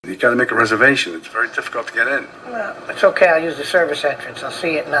You got to make a reservation. It's very difficult to get in. Well, it's okay. I'll use the service entrance. I'll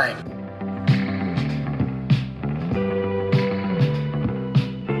see you at 9.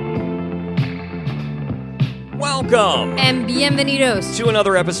 Welcome And bienvenidos to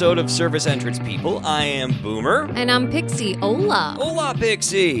another episode of Service Entrance People. I am Boomer. And I'm Pixie. Hola. Hola,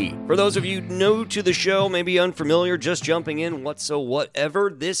 Pixie. For those of you new to the show, maybe unfamiliar, just jumping in,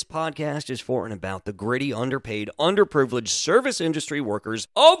 whatever, this podcast is for and about the gritty, underpaid, underprivileged service industry workers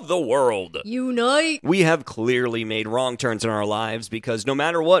of the world. Unite. We have clearly made wrong turns in our lives because no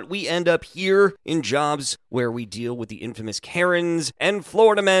matter what, we end up here in jobs where we deal with the infamous Karens and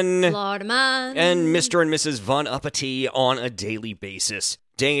Florida men Florida man. and Mr. and Mrs. Von Uppity on a daily basis.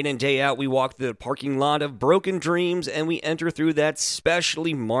 Day in and day out, we walk the parking lot of broken dreams and we enter through that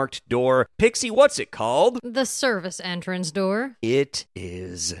specially marked door. Pixie, what's it called? The service entrance door. It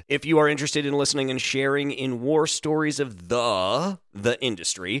is. If you are interested in listening and sharing in war stories of the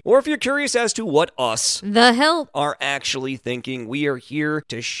industry, or if you're curious as to what us The help. are actually thinking, we are here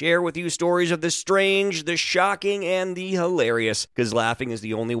to share with you stories of the strange, the shocking, and the hilarious, because laughing is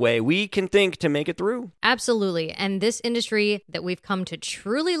the only way we can think to make it through. Absolutely. And this industry that we've come to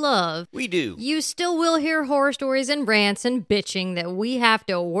truly love, We do. you still will hear horror stories and rants and bitching that we have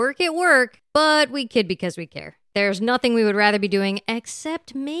to work at work, but we kid because we care. There's nothing we would rather be doing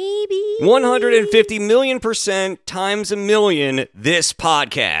except maybe 150 million% times a million this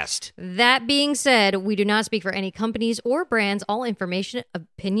podcast. That being said, we do not speak for any companies or brands. All information,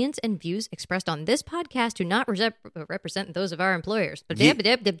 opinions, and views expressed on this podcast do not represent those of our employers.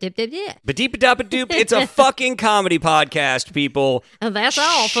 Ba-deep-a-dap-a-doop. It's a fucking comedy podcast, people. That's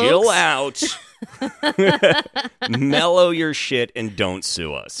all, Chill folks. out. Mellow your shit and don't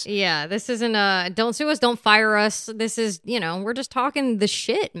sue us. Yeah, this isn't don't sue us, don't fire us. This is, we're just talking the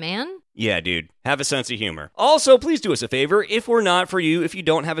shit, man. Yeah, dude. Have a sense of humor. Also, please do us a favor. If we're not for you, if you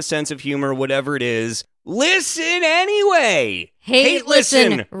don't have a sense of humor, whatever it is, listen anyway. Hate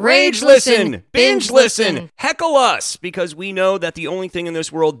listen, rage listen, binge listen. Heckle us, because we know that the only thing in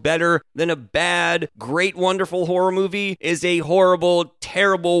this world better than a bad, great, wonderful horror movie is a horrible,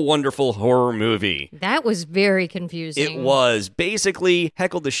 terrible, wonderful horror movie. That was very confusing. It was. Basically,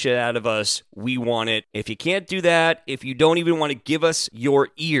 heckle the shit out of us. We want it. If you can't do that, if you don't even want to give us your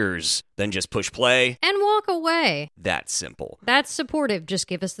ears, then just push play. And walk away. That's simple. That's supportive. Just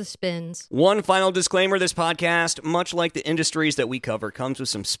give us the spins. One final disclaimer, this podcast, much like the industries that we cover, comes with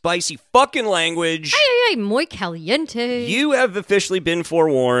some spicy fucking language. Ay, muy caliente. You have officially been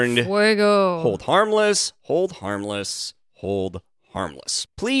forewarned. Fuego. Hold harmless, hold harmless, hold harmless.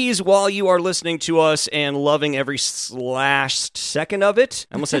 Please, while you are listening to us and loving every second of it,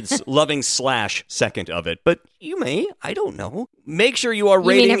 I almost said loving second of it, but you may, I don't know. Make sure you are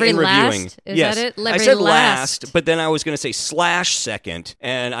rating mean every and reviewing. last? Is yes, that it? I Every said last. last, but then I was going to say second,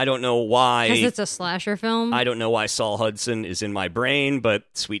 and I don't know why. Because it's a slasher film? I don't know why Saul Hudson is in my brain, but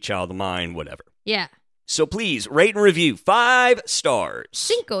sweet child of mine, whatever. Yeah. So please, rate and review 5 stars.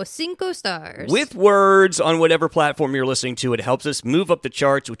 Cinco stars. With words on whatever platform you're listening to. It helps us move up the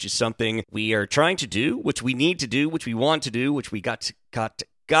charts, which is something we are trying to do, which we need to do, which we want to do, which we got to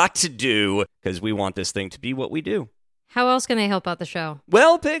do, because we want this thing to be what we do. How else can I help out the show?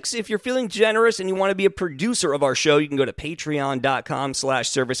 Well, Pix, if you're feeling generous and you want to be a producer of our show, you can go to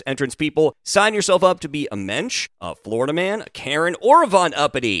patreon.com/serviceentrancepeople. Sign yourself up to be a mensch, a Florida man, a Karen, or a Von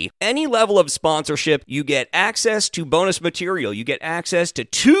Uppity. Any level of sponsorship, you get access to bonus material. You get access to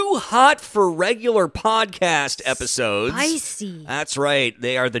 2 hot for regular podcast episodes. Spicy. That's right.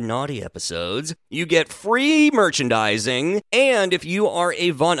 They are the naughty episodes. You get free merchandising. And if you are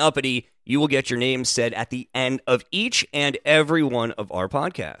a Von Uppity, you will get your name said at the end of each and every one of our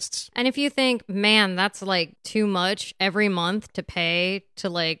podcasts. And if you think, man, that's like too much every month to pay to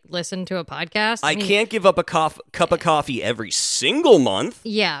like listen to a podcast. I can't give up a cup of coffee every single month.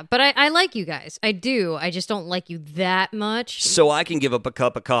 Yeah, but I like you guys. I do. I just don't like you that much. So I can give up a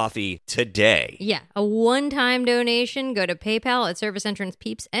cup of coffee today. Yeah, a one-time donation. Go to PayPal at Service Entrance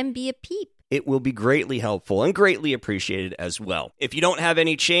Peeps and be a peep. It will be greatly helpful and greatly appreciated as well. If you don't have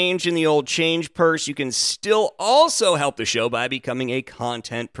any change in the old change purse, you can still also help the show by becoming a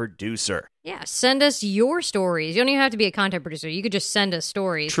content producer. Yeah, send us your stories. You don't even have to be a content producer. You could just send us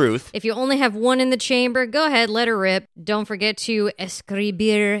stories. Truth. If you only have one in the chamber, go ahead, let her rip. Don't forget to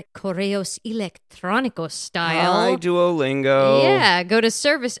escribir correos electrónicos style. Hi, Duolingo. Yeah, go to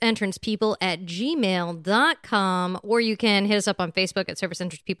serviceentrancepeople@gmail.com, or you can hit us up on Facebook at Service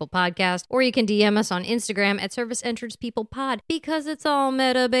Entrance People Podcast, or you can DM us on Instagram at Service Entrance People Pod, because it's all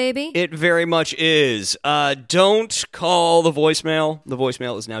meta, baby. It very much is. Don't call the voicemail. The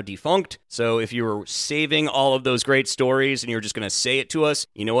voicemail is now defunct. So if you were saving all of those great stories and you're just going to say it to us,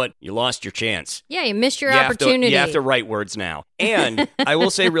 you know what? You lost your chance. Yeah, you missed your You opportunity. have to write words now. And I will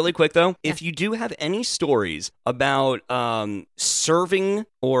say really quick, though, if you do have any stories about serving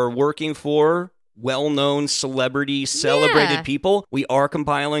or working for well-known celebrity celebrated people, we are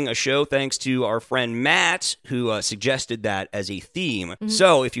compiling a show thanks to our friend Matt, who suggested that as a theme.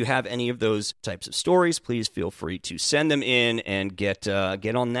 So if you have any of those types of stories, please feel free to send them in and get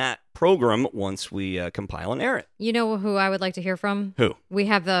on that program once we compile and air it. You know who I would like to hear from? Who? We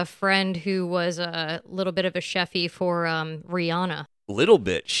have the friend who was a little bit of a chefy for Rihanna. Little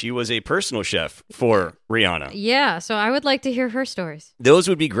bit. She was a personal chef for Rihanna. Yeah, so I would like to hear her stories. Those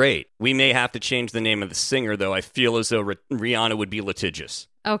would be great. We may have to change the name of the singer, though. I feel as though Rihanna would be litigious.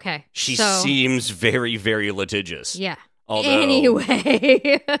 Okay. She so, seems very, very litigious. Yeah. Although,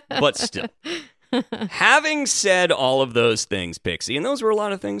 Anyway. but still. Having said all of those things, Pixie, and those were a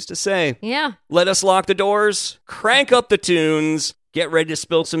lot of things to say, Yeah. let us lock the doors, crank up the tunes, get ready to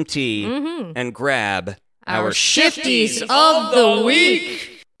spill some tea, and grab Our Shifties of the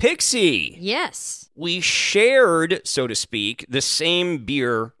Week. Pixie. Yes. We shared, so to speak, the same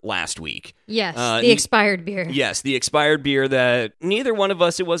beer last week. Yes, the expired beer. Yes, the expired beer that neither one of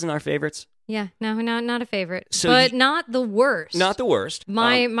us, it wasn't our favorites. Yeah, no, not a favorite, So but not the worst. Not the worst.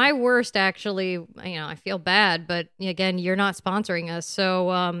 My worst, actually, I feel bad, but again, you're not sponsoring us,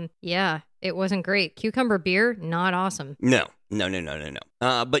 so yeah, it wasn't great. Cucumber beer, not awesome. No.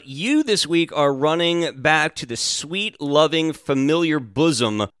 But you this week are running back to the sweet, loving, familiar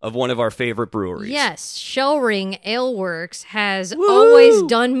bosom of one of our favorite breweries. Yes, Shellring Ale Works has always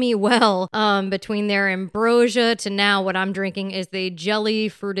done me well. Between their ambrosia to now, what I'm drinking is the jelly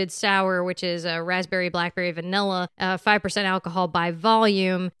fruited sour, which is raspberry, blackberry, vanilla, 5% alcohol by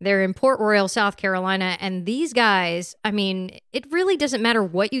volume. They're in Port Royal, South Carolina, and these guys, it really doesn't matter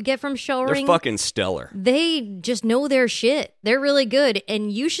what you get from Shellring. They're fucking stellar. They just know their shit. They're really good,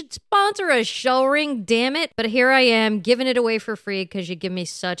 and you should sponsor a Shellring, damn it. But here I am, giving it away for free because you give me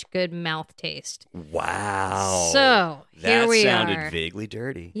such good mouth taste. Wow. So, here we are. That sounded vaguely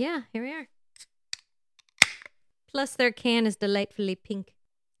dirty. Yeah, here we are. Plus, their can is delightfully pink.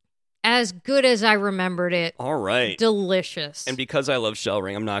 As good as I remembered it. All right. Delicious. And because I love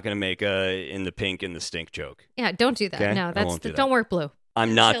Shellring, I'm not going to make a in the pink in the stink joke. Yeah, don't do that. Okay? No, I won't do that. don't work blue.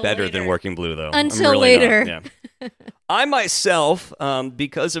 I'm not better than working blue, though. Until I'm really later. not. Yeah. I myself,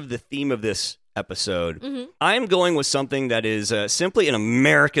 because of the theme of this episode, I'm going with something that is simply an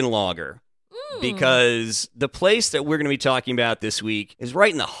American lager. Because the place that we're going to be talking about this week is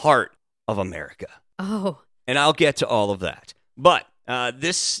right in the heart of America. Oh. And I'll get to all of that. But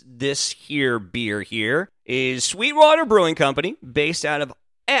this here beer here is Sweetwater Brewing Company, based out of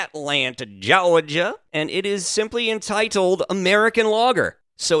Atlanta, Georgia, and it is simply entitled American Lager.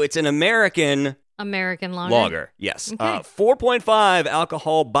 So it's an American lager. Yes. Okay. 4.5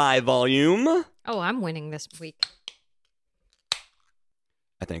 alcohol by volume. Oh, I'm winning this week.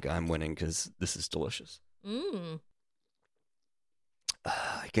 I think I'm winning because this is delicious. I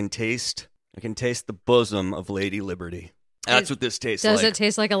can taste the bosom of Lady Liberty. That's what this tastes like. Does it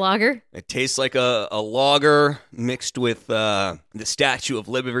taste like a lager? It tastes like a lager mixed with the Statue of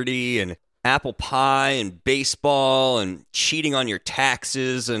Liberty and apple pie and baseball and cheating on your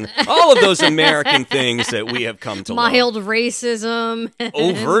taxes and all of those American things that we have come to Mild love. racism.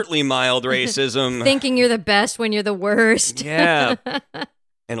 Overtly mild racism. Thinking you're the best when you're the worst. Yeah.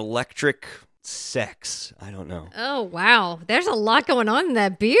 And electric sex. I don't know. Oh, wow. There's a lot going on in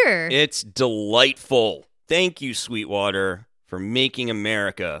that beer. It's delightful. Thank you, Sweetwater, for making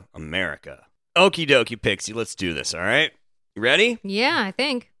America, America. Okie dokie, Pixie. Let's do this, all right? You ready? Yeah, I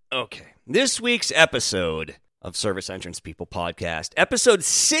think. Okay. This week's episode of Service Entrance People Podcast, episode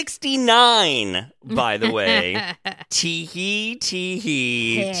 69, by the way. Tee-hee,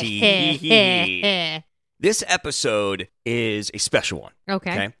 tee-hee, tee-hee. This episode is a special one.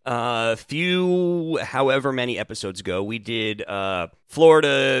 Okay. However many episodes ago, we did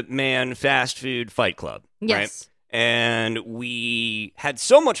Florida Man Fast Food Fight Club. Yes. Right? And we had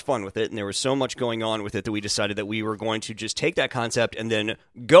so much fun with it, and there was so much going on with it that we decided that we were going to just take that concept and then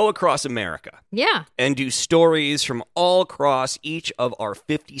go across America. Yeah. And do stories from all across each of our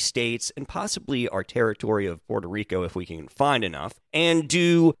 50 states and possibly our territory of Puerto Rico if we can find enough, and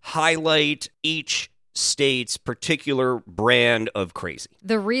do highlight each state's particular brand of crazy.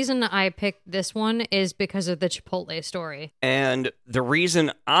 The reason I picked this one is because of the Chipotle story. And the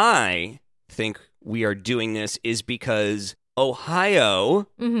reason I think we are doing this is because Ohio,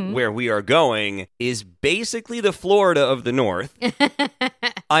 where we are going, is basically the Florida of the North.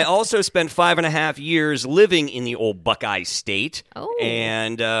 I also spent 5.5 years living in the old Buckeye State, Oh.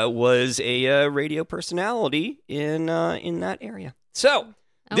 and was a radio personality in that area. So,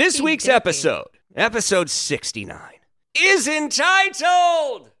 this Okey week's dokey. episode 69, is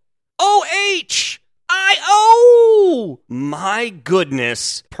entitled OHIO. My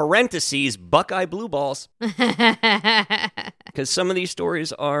goodness. Parentheses, Buckeye Blue Balls. Because some of these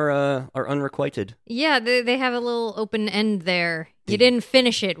stories are unrequited. Yeah, they have a little open end there. You didn't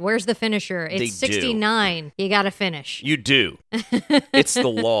finish it. Where's the finisher? They It's do. 69. You got to finish. You do. It's the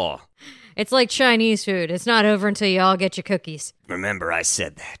law. It's like Chinese food. It's not over until you all get your cookies. Remember, I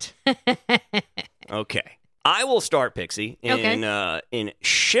said that. Okay. I will start, Pixie, in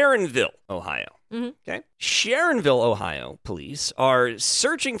Sharonville, Ohio. Mhm. Okay. Sharonville, Ohio police are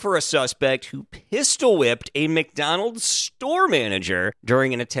searching for a suspect who pistol whipped a McDonald's store manager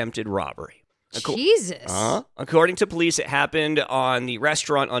during an attempted robbery. Jesus. According to police, it happened on the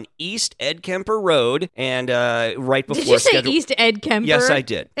restaurant on East Ed Kemper Road, and right before Did you say scheduled- East Ed Kemper? Yes, I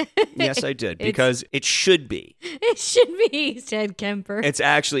did. Yes, I did, because it should be. It should be East Ed Kemper. It's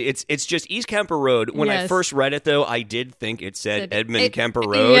actually it's just East Kemper Road. When I Yes. first read it, though, I did think it said Edmund Kemper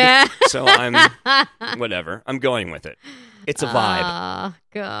Road. Road. Yeah. So I'm whatever. I'm going with it. It's a vibe. Oh,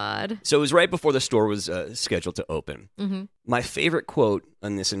 God. So it was right before the store was scheduled to open. Mhm. My favorite quote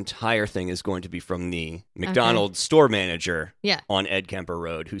on this entire thing is going to be from the McDonald's store manager Yeah. on Ed Kemper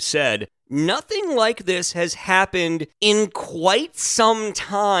Road, who said, "Nothing like this has happened in quite some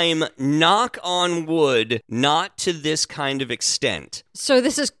time, knock on wood, not to this kind of extent." So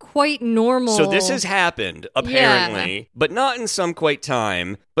this is quite normal. So this has happened, apparently, but not in some quite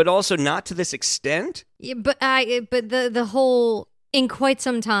time, but also not to this extent? Yeah, but the whole in quite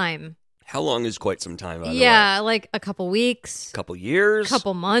some time. How long is quite some time, by the way? Yeah, like a couple weeks, Couple years?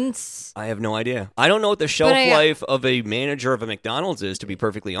 couple months, I have no idea. I don't know what the shelf I- life of a manager of a McDonald's is, to be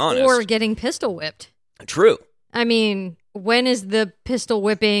perfectly honest. or getting pistol whipped. True. I mean, when is the pistol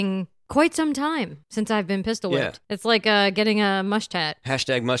whipping? Quite some time since I've been pistol whipped. It's like getting a mush tat.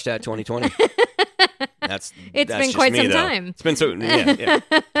 Hashtag Mushtat 2020. That's It's that's been just quite me, some though. time. It's been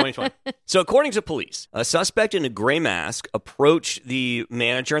 2020. So according to police, a suspect in a gray mask approached the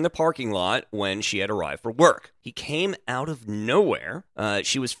manager in the parking lot when she had arrived for work. He came out of nowhere.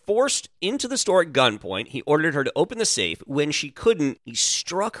 She was forced into the store at gunpoint. He ordered her to open the safe. When she couldn't, he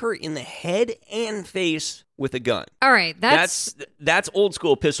struck her in the head and face with a gun. All right, that's old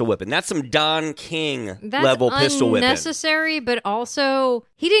school pistol whipping. That's some Don King level pistol whipping. unnecessary, but also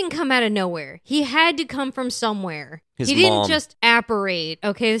he didn't come out of nowhere. He had to come from somewhere. His he didn't mom. just apparate.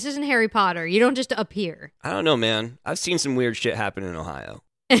 Okay, this isn't Harry Potter. You don't just appear. I don't know, man. I've seen some weird shit happen in Ohio.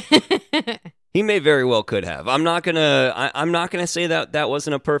 He may very well could have. I'm not gonna say that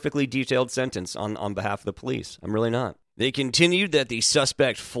wasn't a perfectly detailed sentence on behalf of the police. I'm really not. They continued that the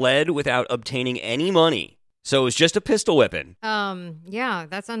suspect fled without obtaining any money. So it was just a pistol whipping. Yeah,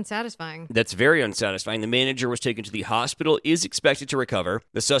 that's unsatisfying. That's very unsatisfying. The manager was taken to the hospital, is expected to recover.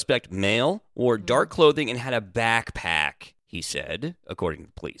 The suspect, male, wore dark clothing and had a backpack, he said, according to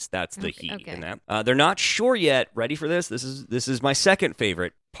the police. That's the he okay. in that. They're not sure yet. Ready for this? This is my second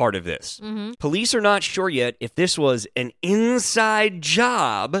favorite part of this. Mm-hmm. Police are not sure yet if this was an inside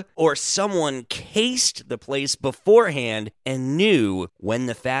job or someone cased the place beforehand and knew when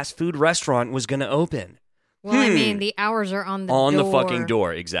the fast food restaurant was going to open. Well, I mean, the hours are on the On door. the fucking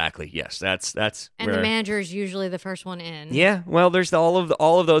door, exactly. Yes, that's And where. the manager is usually the first one in. Yeah, well, there's all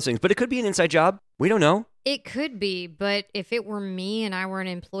of those things, but it could be an inside job. We don't know. It could be, but if it were me and I were an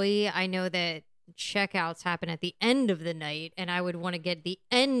employee, I know that checkouts happen at the end of the night, and I would want to get the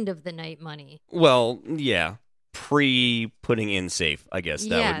end of the night money. Well, yeah, putting in safe. I guess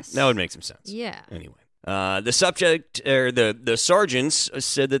Yes. that would make some sense. Yeah. Anyway. The subject, or the sergeants,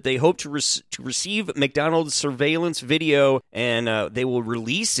 said that they hope to receive McDonald's surveillance video, and they will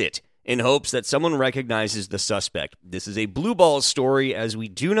release it in hopes that someone recognizes the suspect. This is a blue ball story, as we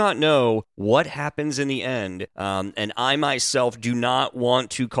do not know what happens in the end, and I myself do not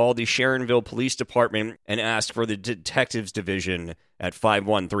want to call the Sharonville Police Department and ask for the detectives division at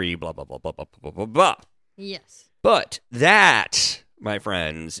 513 blah blah blah blah blah blah blah blah. Yes. But that, my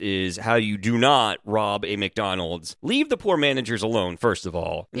friends, is how you do not rob a McDonald's. Leave the poor managers alone, first of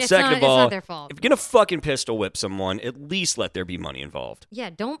all. And Yeah, it's second not- of all, it's not their fault. if you're going to fucking pistol whip someone, at least let there be money involved. Yeah,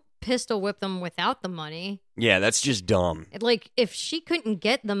 don't pistol whip them without the money. Yeah, that's just dumb. Like, if she couldn't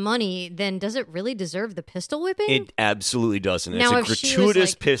get the money, then does it really deserve the pistol whipping? It absolutely doesn't. Now, It's a if she was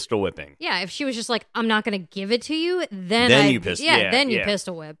gratuitous like- pistol whipping. Yeah, if she was just like, I'm not going to give it to you, then Then I'd- you pistol- yeah, yeah, then you yeah.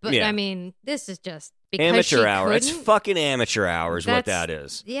 pistol whip. But Yeah. I mean, this is just Because Amateur she hour. It's couldn't? fucking amateur hours, what That's- that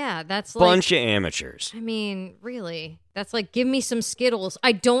is. Yeah, that's like... Bunch of amateurs. I mean, really? That's like, give me some Skittles.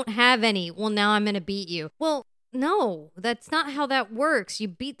 I don't have any. Well, now I'm going to beat you. Well, no, that's not how that works. You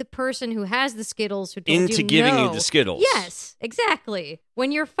beat the person who has the Skittles who told Into you giving no. you the Skittles. Yes, exactly.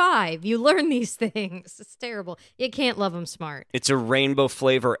 When you're 5, you learn these things. It's terrible. You can't love them smart. It's a rainbow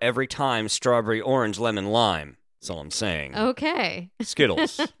flavor every time, strawberry, orange, lemon, lime. That's all I'm saying. Okay.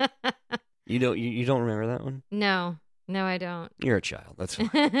 Skittles. You don't remember that one? No, I don't. You're a child. That's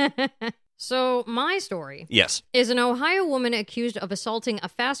fine. So, my story Yes. is an Ohio woman accused of assaulting a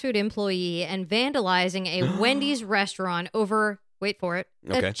fast food employee and vandalizing a Wendy's restaurant over, wait for it,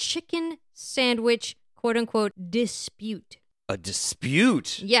 Okay. a chicken sandwich, quote unquote, dispute. A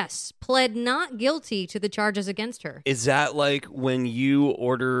dispute. Yes, pled not guilty to the charges against her. Is that like when you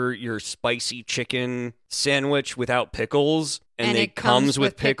order your spicy chicken sandwich without pickles and it comes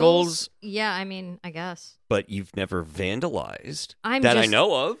with pickles, Yeah, I mean, I guess. but you've never vandalized I'm that I just-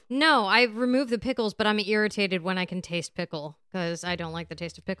 know of? No, I removed the pickles, but I'm irritated when I can taste pickle because I don't like the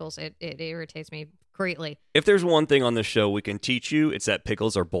taste of pickles. It irritates me greatly. If there's one thing on the show we can teach you, it's that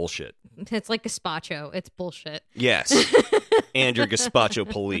pickles are bullshit. It's like gazpacho. It's bullshit. Yes. And your gazpacho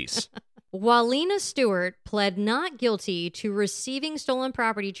police. Walina Stewart pled not guilty to receiving stolen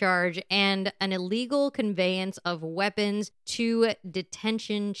property charge and an illegal conveyance of weapons to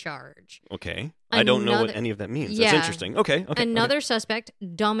detention charge. Okay. I don't know what Another- any of that means. Yeah. That's interesting. Okay. Another suspect,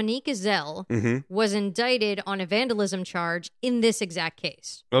 Dominique Zell, was indicted on a vandalism charge in this exact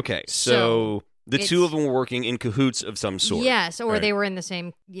case. Okay. So, So the two it's- of them were working in cahoots of some sort. Yes, or Right. they were in the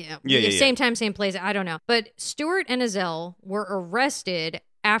same, Yeah. same time, same place. I don't know. But Stewart and Azell were arrested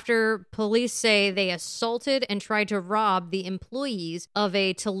after police say they assaulted and tried to rob the employees of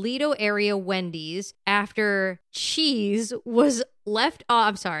a Toledo area Wendy's after cheese was left off.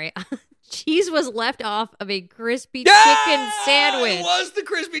 I'm sorry. Cheese was left off of a crispy chicken sandwich. It was the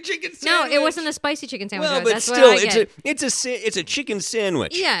crispy chicken No, sandwich. it wasn't a spicy chicken sandwich. Well, though. but That's still, what I get. it's a chicken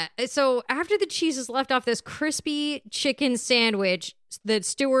sandwich. Yeah. So after the cheese is left off this crispy chicken sandwich that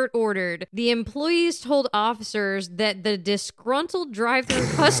Stewart ordered, the employees told officers that the disgruntled drive-thru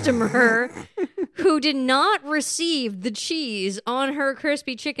customer who did not receive the cheese on her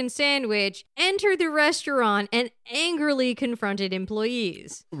crispy chicken sandwich entered the restaurant and angrily confronted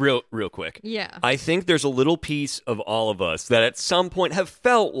employees. Real quick. Yeah. I think there's a little piece of all of us that at some point have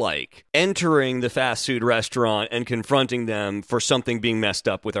felt like entering the fast food restaurant and confronting them for something being messed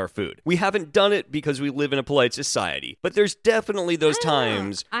up with our food. We haven't done it because we live in a polite society, but there's definitely those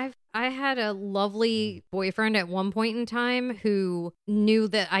times. I had a lovely boyfriend at one point in time who knew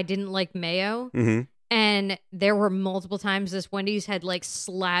that I didn't like mayo. Mhm. And there were multiple times this Wendy's had like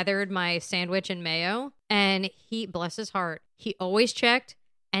slathered my sandwich in mayo. And he, bless his heart, he always checked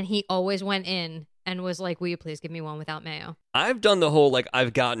and he always went in and was like, will you please give me one without mayo? I've done the whole like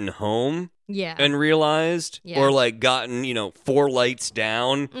I've gotten home Yeah. and realized, Yeah. or like gotten, 4 lights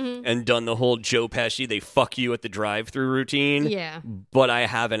down Mhm. and done the whole Joe Pesci, they fuck you at the drive-thru routine. Yeah. But I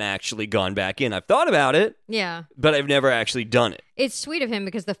haven't actually gone back in. I've thought about it, Yeah. but I've never actually done it. It's sweet of him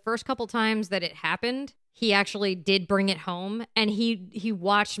because the first couple times that it happened, he actually did bring it home and he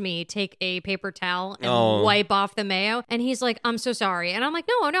watched me take a paper towel and Oh. wipe off the mayo. And he's like, I'm so sorry. And I'm like,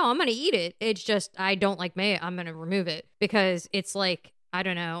 no, I'm going to eat it. It's just, I don't like mayo. I'm going to remove it because it's like, I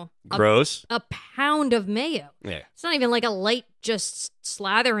don't know, Gross. a pound of mayo. Yeah. It's not even like a light just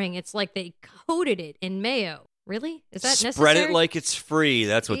slathering. It's like they coated it in mayo. Really? Is that necessary? Spread it like it's free.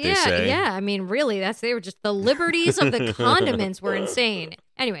 That's what they say. Yeah, I mean, really, they were just the liberties of the condiments were insane.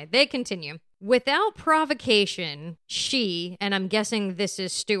 Anyway, they continue. Without provocation, she, and I'm guessing this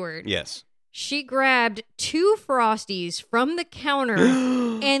is Stewart, Yes. she grabbed 2 Frosties from the counter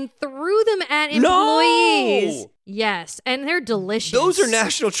and threw them at employees. No! Yes, and they're delicious. Those are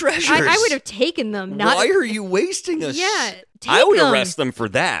national treasures. I would have taken them. Not Why are you wasting us? Yeah, I take would them. arrest them for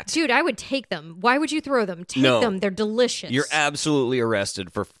that. Dude, I would take them. Why would you throw them? Take No. them. They're delicious. You're absolutely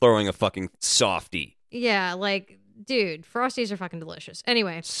arrested for throwing a fucking softie. Yeah, like, dude, Frosties are fucking delicious.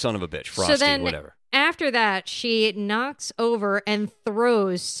 Anyway, Son of a bitch. Frosty, so then whatever. after that, she knocks over and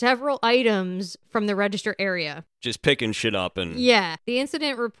throws several items from the register area. Just picking shit up and... Yeah. The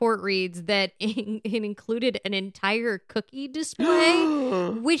incident report reads that it included an entire cookie display,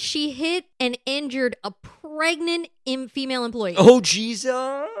 which she hit and injured a pregnant female employee. Oh, Jesus.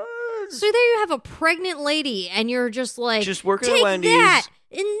 So there you have a pregnant lady, and you're just like, Just working take at Wendy's. that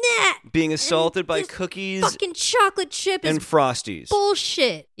and that. Being assaulted by this cookies Fucking chocolate chip is and Frosties.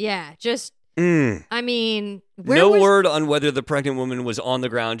 bullshit. Yeah, just I mean, where No was word on whether the pregnant woman was on the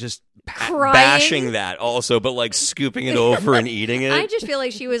ground just Crying? bashing that also, but like scooping it over and eating it. I just feel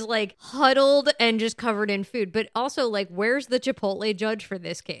like she was like huddled and just covered in food. But also, like, where's the Chipotle judge for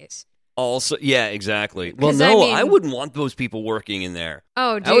this case? Also, yeah, exactly. Well, 'Cause, no, I I mean- wouldn't want those people working in there.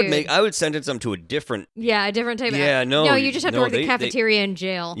 Oh, dude. I would sentence them to a different. Yeah, a different type. Yeah, no, No, you just have to no, work the cafeteria in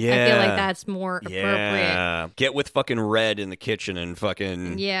jail. I feel Yeah. like that's more appropriate. Yeah, get with fucking Red in the kitchen and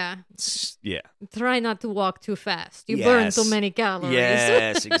fucking Yeah. yeah. Try not to walk too fast. You burn Yes. too many calories.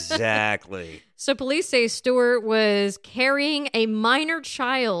 Yes, exactly. So police say Stewart was carrying a minor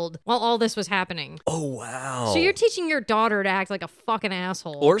child while all this was happening. Oh wow. So you're teaching your daughter to act like a fucking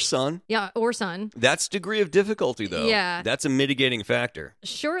asshole. or son. yeah, or son. That's degree of difficulty though. Yeah. That's a mitigating factor.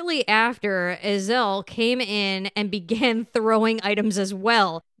 Shortly after, Ezell came in and began throwing items as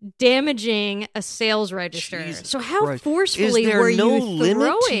well, damaging a sales register. Jesus So how Christ. forcefully Is there were no you limit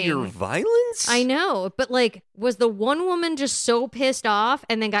throwing? to your violence? I know, but like, was the one woman just so pissed off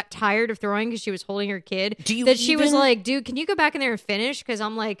and then got tired of throwing because she was holding her kid Do you that she was even- like, "Dude, can you go back in there and finish?" Because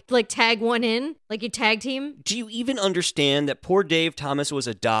I'm like tag one in, like you tag team. Do you even understand that poor Dave Thomas was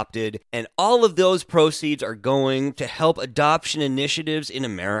adopted and all of those proceeds are going to help adoption initiatives in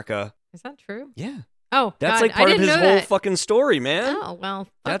America? Is that true? Yeah. Oh, That's God, like I part of didn't his know whole that. fucking story, man. Oh well,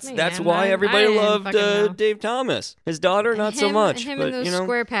 fuck That's me, that's man. why I everybody didn't loved fucking know. Dave Thomas. His daughter, not so Him- much. Him but and those you know,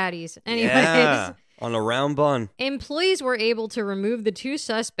 square patties. Anyways. yeah, on a round bun. Employees were able to remove the two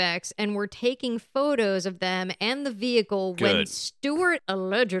suspects and were taking photos of them and the vehicle when Good. Stewart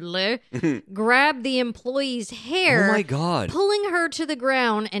allegedly grabbed the employee's hair, Oh my God. pulling her to the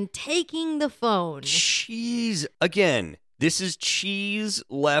ground and taking the phone. Cheese again. This is cheese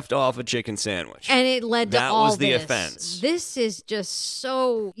left off a chicken sandwich. And it led to That all was the this. offense. This is just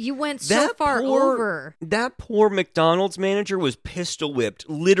so you went so That far poor- over. That poor McDonald's manager was pistol whipped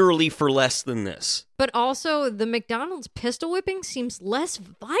literally for less than this. But also the McDonald's pistol whipping seems less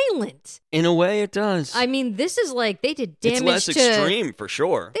violent. In a way, it does. I mean, this is like they did damage it's less to extreme for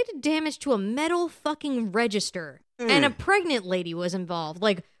sure. they did damage to a metal fucking register. And a pregnant lady was involved.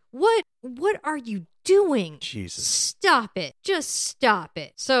 Like, what are you doing? Jesus. Stop it. Just stop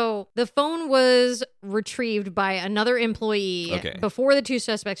it. So the phone was retrieved by another employee Okay. before the two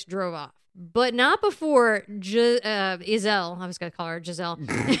suspects drove off. But not before Izelle. I was going to call her Giselle.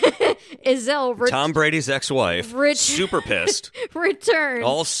 Izelle Tom Brady's ex-wife, Rich- super pissed. returned.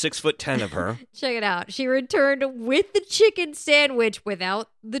 All 6'10" of her. Check it out. She returned with the chicken sandwich without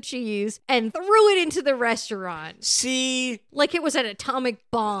the cheese and threw it into the restaurant See, like it was an atomic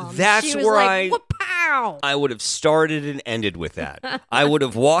bomb. That's she was where like, "Wha-pow!" I would have started and ended with that. I would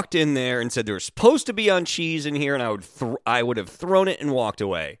have walked in there and said there's supposed to be on cheese in here, and I would have thrown it and walked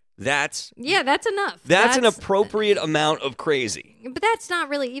away. That's Yeah, that's enough. an appropriate amount of crazy. But that's not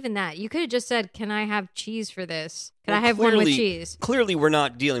really even that. You could have just said, "Can I have cheese for this? Can Well, I have one with clearly- cheese?" Clearly, we're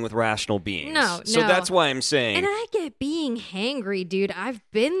not dealing with rational beings. No, So no. that's why I'm saying. And I get being hangry, dude. I've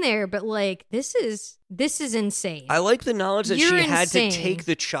been there, but like this is insane. I like the knowledge that You're she had insane. to take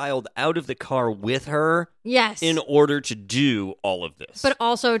the child out of the car with her Yes. in order to do all of this. But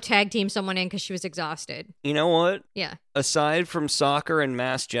also tag team someone in because she was exhausted. you know what? Yeah. Aside from soccer and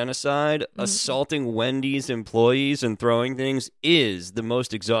mass genocide, Mm-hmm. assaulting Wendy's employees and throwing things is the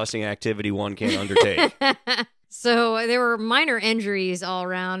most exhausting activity one can undertake. So there were minor injuries all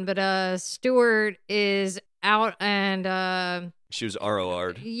around, but Stewart is out and She was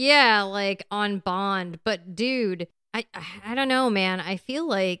ROR'd. yeah, like on bond. But dude, I don't know, man. I feel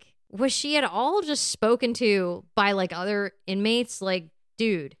like was she at all just spoken to by like other inmates? Like,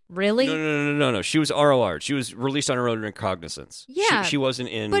 dude, really? No. She was ROR'd. She was released on her own recognizance. Yeah. She wasn't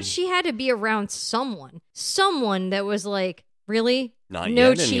in. But she had to be around someone that was like, really? Not no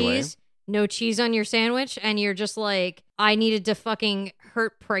yet, cheese, anyway. no cheese on your sandwich, and you're just like, I needed to fucking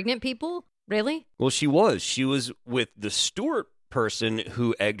hurt pregnant people? Really? Well, she was. She was with the Stewart person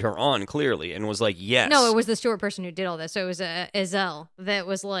who egged her on, clearly, and was like, yes. No, it was the Stewart person who did all this. So it was Ezell that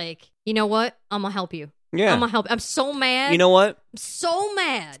was like, you know what? I'm gonna help you. Yeah. I'm gonna help. I'm so mad. You know what? I'm so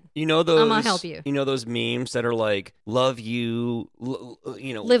mad. You know those. I'm gonna help you. You know those memes that are like, "Love you,"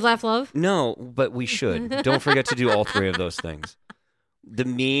 you know. Live, laugh, love. No, but we should. Don't forget to do all three of those things. The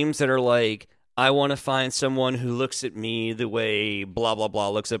memes that are like, "I want to find someone who looks at me the way blah blah blah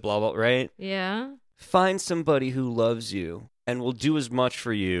looks at blah blah," right? Yeah. Find somebody who loves you and will do as much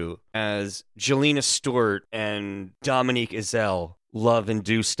for you as Jelena Stewart and Dominique Ezell love and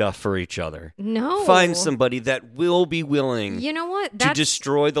do stuff for each other. No. Find somebody that will be willing You know what? to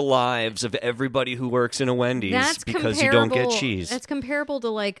destroy the lives of everybody who works in a Wendy's because you don't get cheese. That's comparable to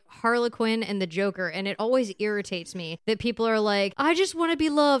like Harlequin and the Joker, and it always irritates me that people are like, I just want to be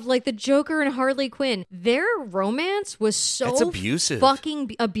loved like the Joker and Harley Quinn. Their romance was so That's abusive.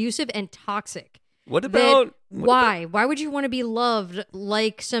 fucking abusive and toxic. What about... Why would you want to be loved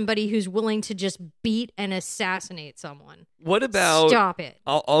like somebody who's willing to just beat and assassinate someone? What about... Stop it.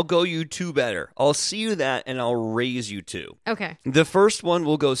 I'll go you two better. I'll see you that, and I'll raise you two. Okay. The first one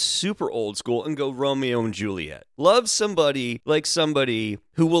will go super old school and go Romeo and Juliet. Love somebody like somebody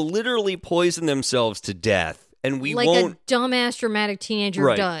who will literally poison themselves to death, and we like won't... a dumbass dramatic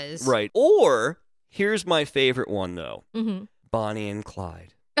teenager does. Right. Or, here's my favorite one, though. Mm-hmm. Bonnie and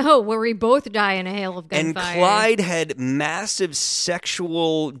Clyde. Oh, where we both die in a hail of gunfire. And Clyde had massive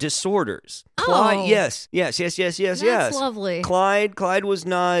sexual disorders. Oh. Clyde, yes. That's lovely. Clyde was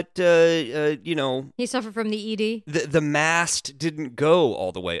not, He suffered from the ED? the mast didn't go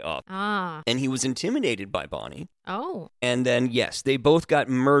all the way up. Ah. And he was intimidated by Bonnie. Oh. And then, yes, they both got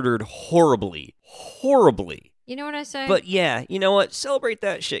murdered horribly. Horribly. You know what I say? But yeah, you know what? Celebrate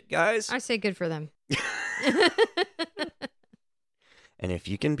that shit, guys. I say good for them. And if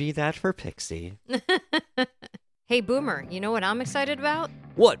you can be that for Pixie. Hey, Boomer, you know what I'm excited about?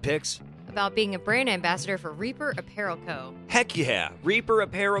 What, Pix? About being a brand ambassador for Reaper Apparel Co. Heck yeah,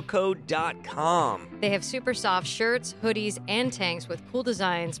 ReaperApparelCo.com. They have super soft shirts, hoodies, and tanks with cool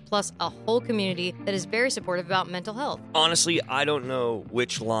designs, plus a whole community that is very supportive about mental health. Honestly, I don't know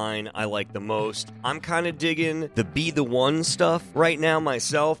which line I like the most. I'm kind of digging the Be the One stuff right now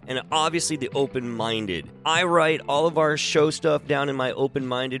myself, and obviously the open-minded. I write all of our show stuff down in my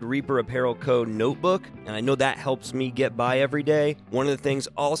open-minded Reaper Apparel Co. notebook, and I know that helps me get by every day. One of the things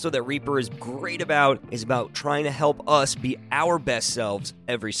also that Reaper is great about is about trying to help us be our best selves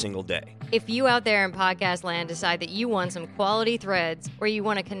every single day. If you out there in podcast land decide that you want some quality threads or you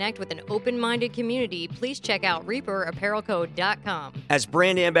want to connect with an open-minded community, please check out ReaperApparelCo.com. As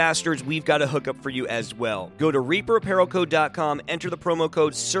brand ambassadors, we've got a hookup for you as well. Go to ReaperApparelCo.com, enter the promo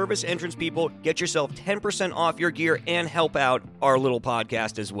code ServiceEntrancePeople, get yourself 10% off your gear, and help out our little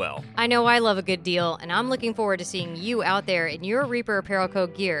podcast as well. I know I love a good deal, and I'm looking forward to seeing you out there in your Reaper Apparel Co.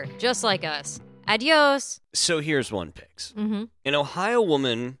 gear, just like us. Adios! So here's one, Pix. Mm-hmm. An Ohio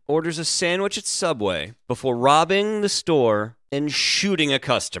woman orders a sandwich at Subway before robbing the store and shooting a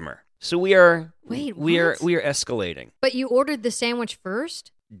customer. So we are escalating. But you ordered the sandwich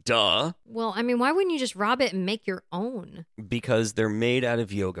first? Duh. Well, I mean, why wouldn't you just rob it and make your own? Because they're made out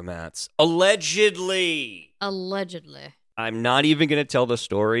of yoga mats. Allegedly. I'm not even going to tell the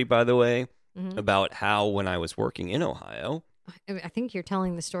story, by the way, about how when I was working in Ohio. I think you're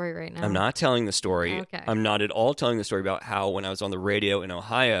telling the story right now. I'm not telling the story. Okay. I'm not at all telling the story about how when I was on the radio in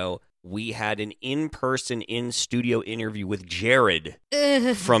Ohio, we had an in-person, in-studio interview with Jared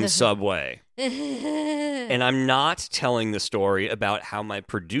from Subway. And I'm not telling the story about how my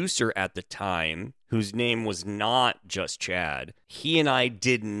producer at the time, whose name was not just Chad, he and I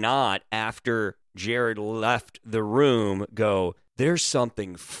did not, after Jared left the room, go, there's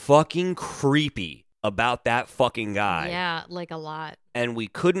something fucking creepy about that fucking guy. Yeah, like a lot. And we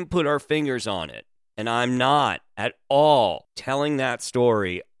couldn't put our fingers on it. And I'm not at all telling that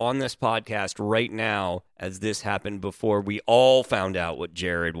story on this podcast right now as this happened before we all found out what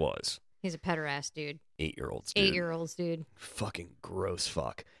Jared was. He's a pederast, dude. 8-year-olds, dude. 8-year-olds, dude. Fucking gross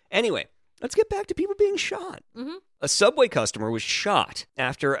fuck. Anyway, let's get back to people being shot. Mm-hmm. A Subway customer was shot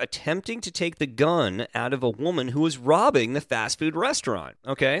after attempting to take the gun out of a woman who was robbing the fast food restaurant.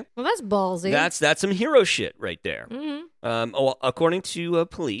 Okay? Well, that's ballsy. That's some hero shit right there. Mm-hmm. According to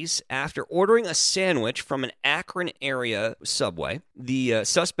police, after ordering a sandwich from an Akron area Subway, the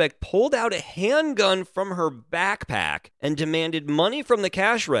suspect pulled out a handgun from her backpack and demanded money from the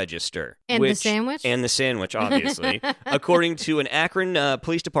cash register. And the sandwich? And the sandwich, obviously. According to an Akron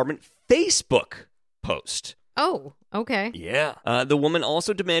Police Department Facebook post. Oh, okay. Yeah. The woman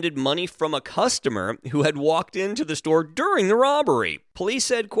also demanded money from a customer who had walked into the store during the robbery. Police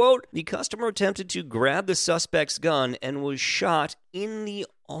said, quote, the customer attempted to grab the suspect's gun and was shot in the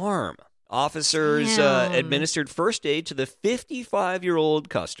arm. Officers administered first aid to the 55-year-old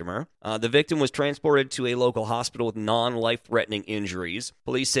customer. The victim was transported to a local hospital with non-life-threatening injuries.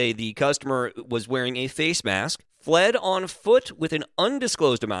 Police say the customer was wearing a face mask, fled on foot with an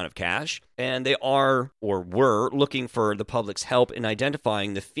undisclosed amount of cash, and they are, or were, looking for the public's help in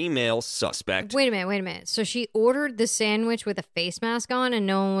identifying the female suspect. Wait a minute. So she ordered the sandwich with a face mask on, and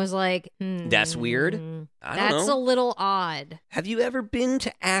no one was like, That's weird? I don't know. That's a little odd. Have you ever been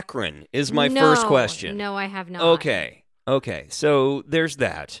to Akron, is my first question. No, I have not. Okay. Okay, so there's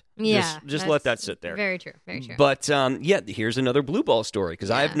that. Yeah. Just let that that's sit there. Very true. Very true. But yeah, here's another blue ball story because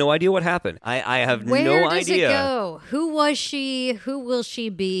I have Yeah. no idea what happened. I have Where no does idea. it go? Who was she? Who will she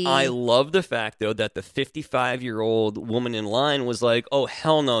be? I love the fact though that the 55-year-old woman in line was like, "Oh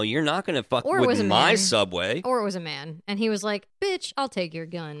hell no, you're not going to fuck Or it was with a my man. subway." Or it was a man, and he was like, "Bitch, I'll take your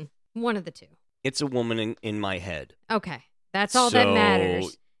gun." One of the two. It's a woman in my head, Okay, that's all that So,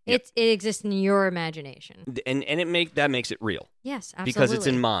 matters. yeah. It exists in your imagination. and that makes it real Yes, absolutely. because it's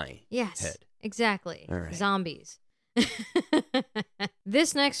in my yes, head. exactly. All right. Zombies.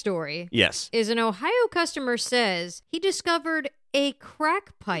 This next story Yes. is an Ohio customer says he discovered a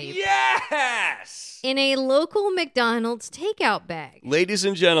crack pipe Yes. in a local McDonald's takeout bag. Ladies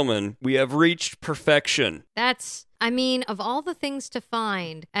and gentlemen, we have reached perfection. That's, I mean, of all the things to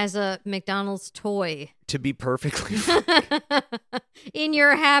find as a McDonald's toy To be perfectly in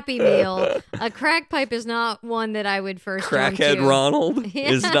your Happy Meal, a crack pipe is not one that I would first jump crackhead to. Ronald Yeah.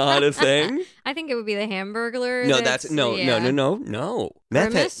 is not a thing. I think it would be the Hamburglar. No, that's no. yeah.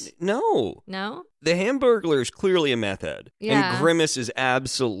 Meth Grimace? head. No. No? The Hamburglar is clearly a meth head. Yeah. And Grimace is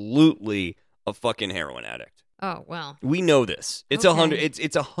absolutely a fucking heroin addict. Oh, well. We know this. It's Okay. 100.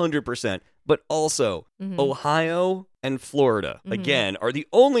 It's 100%. But also, Mhm. Ohio and Florida Mhm. again are the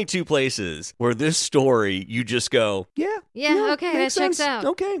only two places where this story you just go, yeah, Yeah, okay, that makes checks sense. out.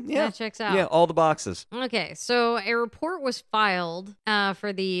 Okay, yeah, That checks out. yeah, all the boxes. Okay, so a report was filed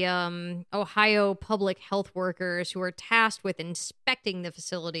for the Ohio public health workers who were tasked with inspecting the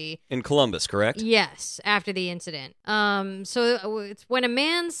facility. In Columbus, correct? Yes, after the incident. So it's when a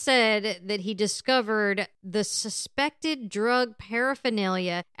man said that he discovered the suspected drug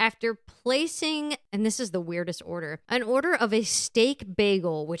paraphernalia after placing, and this is the weirdest order, an order of a steak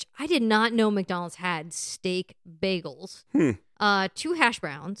bagel, which I did not know McDonald's had steak bagels. 2 hash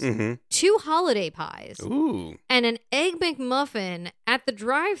browns, Mm-hmm. 2 holiday pies, Ooh, and an egg McMuffin at the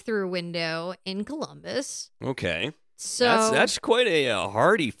drive-through window in Columbus. okay. So That's quite a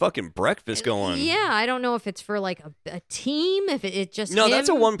hearty fucking breakfast going. yeah, I don't know if it's for like a team, if it just No, him, that's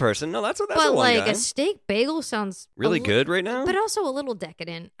a one person. No, that's a but one like guy. a steak bagel sounds Really a good right now. but also a little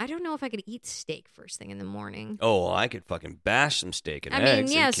decadent. I don't know if I could eat steak first thing in the morning. Oh, I could fucking bash some steak and I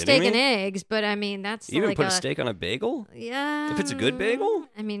eggs. mean, Are yeah, you kidding steak me? and eggs, but I mean that's You even like put a steak on a bagel? Yeah. If it's a good bagel?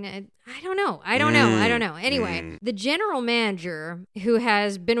 I mean, I don't know. I don't know. Anyway, the general manager, who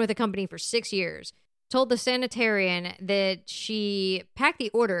has been with the company for 6 years, told the sanitarian that she packed the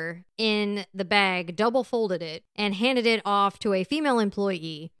order in the bag, double folded it, and handed it off to a female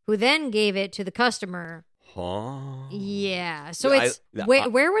employee who then gave it to the customer. Huh? Yeah. So I- it's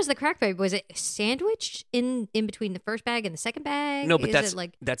where was the crack pipe? Was it sandwiched in between the first bag and the second bag? No, but Is it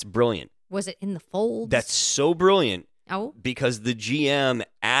like that's brilliant. was it in the folds? That's so brilliant oh. because the GM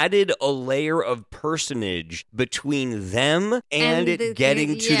added a layer of personage between them and it the-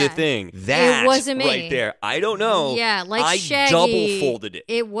 getting to yeah. the thing. That wasn't me. right there. I don't know. Yeah, like I Shaggy. double folded it.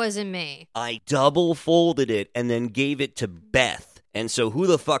 It wasn't me. I double folded it and then gave it to Beth. And so who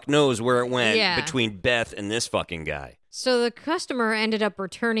the fuck knows where it went Yeah. between Beth and this fucking guy? So the customer ended up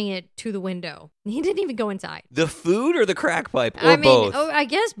returning it to the window. He didn't even go inside. The food or the crack pipe or I mean, both? I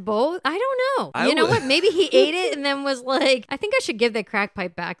guess both. I don't know. I You know would- what? Maybe he ate it and then was like, I think I should give the crack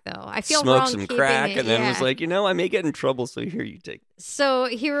pipe back, though. I feel Smoked wrong some keeping crack it. and then Yeah. was like, I may get in trouble, so here you take. So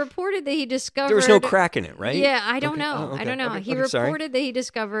he reported that he discovered. There was no crack in it, right? Yeah, I don't Okay. know. Oh, okay. I don't know. Okay. He Okay, sorry. reported that he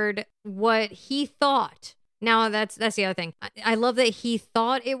discovered what he thought. Now that's the other thing. I love that he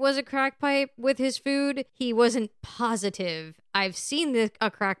thought it was a crack pipe with his food. He wasn't positive. I've seen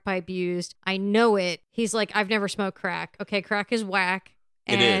a crack pipe used. I know it. He's like, I've never smoked crack. Okay, crack is whack.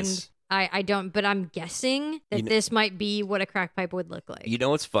 It And is. I don't, but I'm guessing that You kn- this might be what a crack pipe would look like. You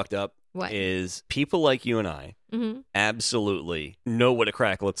know what's fucked up? What? Is people like you and I hmm absolutely know what a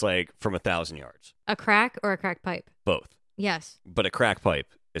crack looks like from 1,000 yards. A crack or a crack pipe? Both. Yes. But a crack pipe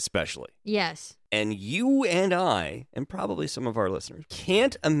especially. Yes. And you and I, and probably some of our listeners,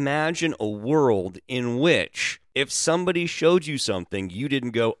 can't imagine a world in which if somebody showed you something, you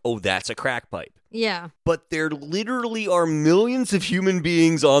didn't go, oh, that's a crack pipe. Yeah. But there literally are millions of human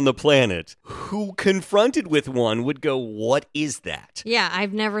beings on the planet who, confronted with one, would go, what is that? Yeah,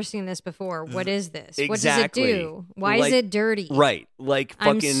 I've never seen this before. What is this? What does Exactly. it do? Why Like- is it dirty? Right. Like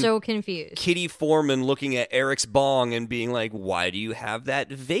I'm fucking so confused. Kitty Foreman looking at Eric's bong and being like, why do you have that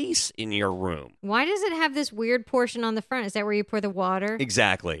vase in in your room. Why does it have this weird portion on the front? Is that where you pour the water?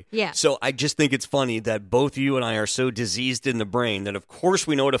 Exactly. Yeah. So I just think it's funny that both you and I are so diseased in the brain that of course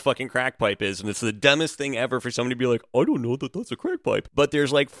we know what a fucking crack pipe is, and it's the dumbest thing ever for somebody to be like, I don't know that that's a crack pipe. But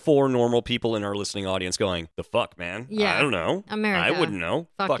there's like 4 normal people in our listening audience going, the fuck, man? Yeah. I don't know. America. I wouldn't know.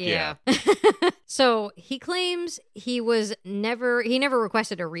 Fuck yeah. So he claims he never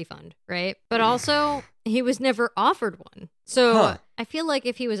requested a refund, right? But also he was never offered one. So I feel like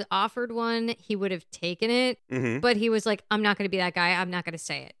if he was offered one, he would have taken it. Mm-hmm. But he was like, I'm not going to be that guy. I'm not going to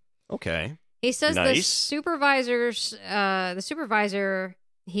say it. Okay. He says the Nice. supervisor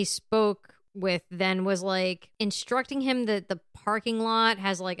he spoke with then was like instructing him that the parking lot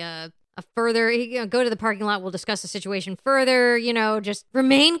has like a further, go to the parking lot. We'll discuss the situation further. Just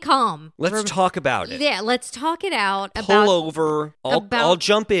remain calm. Let's talk about it. Yeah, let's talk it out. Pull over. I'll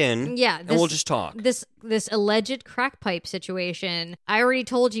jump in. Yeah, and we'll just talk. This alleged crack pipe situation. I already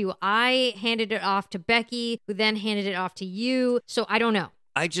told you. I handed it off to Becky, who then handed it off to you. So I don't know.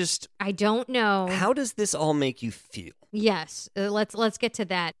 I don't know. How does this all make you feel? Yes, let's get to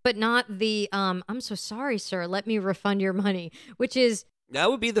that, but not the I'm so sorry, sir. Let me refund your money, which is. That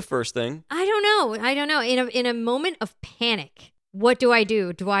would be the first thing. I don't know. In a moment of panic, what do I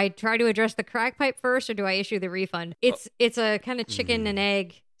do? Do I try to address the crack pipe first, or do I issue the refund? It's a kind of chicken and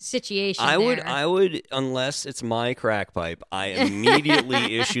egg situation. I would, unless it's my crack pipe, I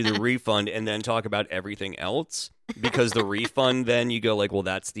immediately issue the refund and then talk about everything else. Because the refund, then you go like, well,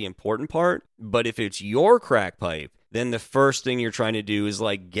 that's the important part. But if it's your crack pipe, then the first thing you're trying to do is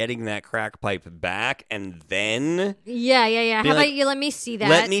like getting that crack pipe back, and then yeah. How about you let me see that?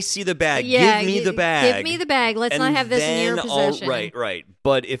 Let me see the bag. Yeah, give me the bag. Give me the bag. Let's not have this in your possession. Right.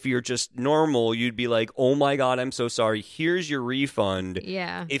 But if you're just normal, you'd be like, oh my God, I'm so sorry. Here's your refund.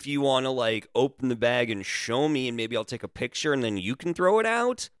 Yeah. If you want to like open the bag and show me, and maybe I'll take a picture, and then you can throw it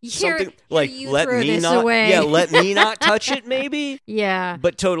out. Something like let me not. Away. Yeah, let me not touch it. Maybe. Yeah.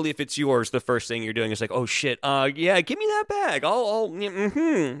 But totally, if it's yours, the first thing you're doing is like, oh shit. Yeah, give me that bag.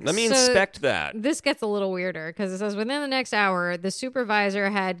 Let me inspect that. This gets a little weirder because it says within the next hour, the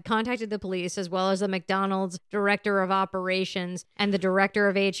supervisor had contacted the police as well as the McDonald's director of operations and the director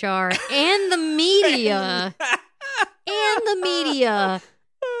of HR and the media.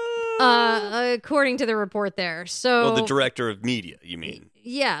 According to the report there. So the director of media, you mean?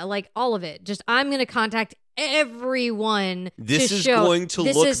 Yeah, like all of it. Just I'm going to contact everyone. This is going to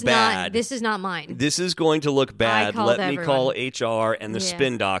look bad. This is not mine. This is going to look bad. Let me call HR and the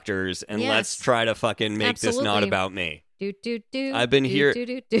spin doctors, and let's try to fucking make this not about me. I've been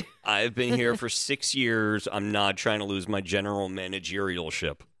here for 6 years. I'm not trying to lose my general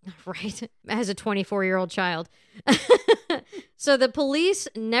managerialship. Right. As a 24-year-old child. So the police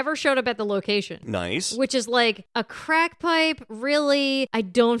never showed up at the location. Nice. Which is like a crack pipe. Really? I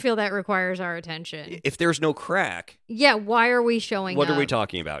don't feel that requires our attention. If there's no crack. Yeah, why are we showing What up? are we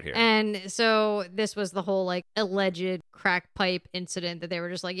talking about here? And so this was the whole like alleged crack pipe incident that they were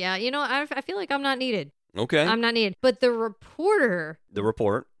just like, yeah, I feel like I'm not needed. Okay. I'm not needed. But the report.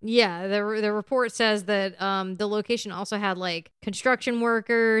 Yeah, the report says that the location also had like construction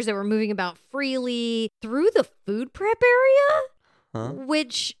workers that were moving about freely through the food prep area. Huh?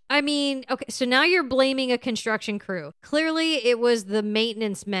 Which, I mean, okay, so now you're blaming a construction crew. Clearly, it was the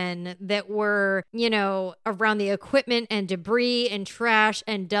maintenance men that were, around the equipment and debris and trash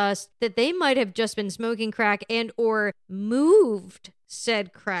and dust that they might have just been smoking crack and or moved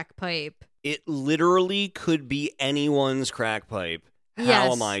said crack pipe. It literally could be anyone's crack pipe. How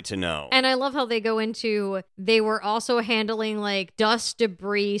Yes. am I to know? And I love how they go into, they were also handling like dust,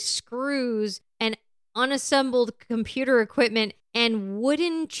 debris, screws, and unassembled computer equipment and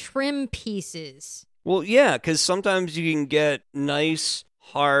wooden trim pieces. Well, yeah, because sometimes you can get nice,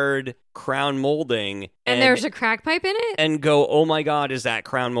 hard crown molding. And there's a crack pipe in it? And go, oh my God, is that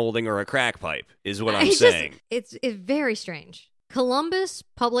crown molding or a crack pipe, is what I'm saying. It's very strange. Columbus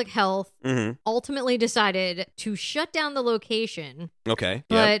Public Health ultimately decided to shut down the location. Okay.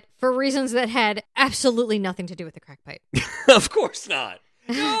 But for reasons that had absolutely nothing to do with the crack pipe. Of course not.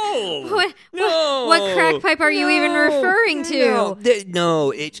 No. What crack pipe are you even referring to?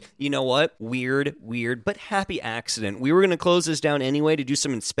 No, it's, you know what? Weird, but happy accident. We were going to close this down anyway to do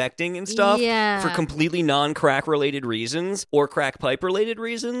some inspecting and stuff for completely non-crack related reasons or crack pipe related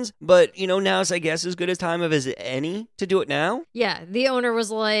reasons. But, now's, I guess, as good a time as any to do it now. Yeah, the owner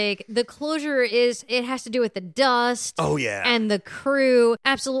was like, the closure it has to do with the dust. Oh, yeah. And the crew.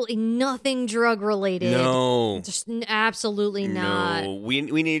 Absolutely nothing drug related. No. Just absolutely not. No, we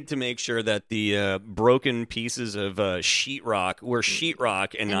we need to make sure that the broken pieces of sheetrock were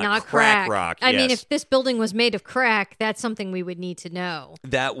sheetrock and not crack rock. I mean, Yes. if this building was made of crack, that's something we would need to know.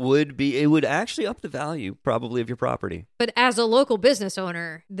 That would be, it would actually up the value probably of your property. But as a local business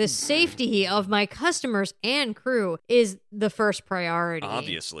owner, the safety of my customers and crew is the first priority.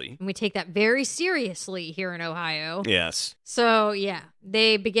 Obviously. And we take that very seriously here in Ohio. Yes. So, yeah,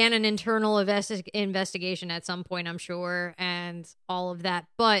 they began an internal investigation at some point, I'm sure, and all of that.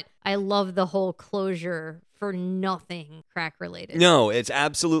 But I love the whole closure for nothing crack related. No, it's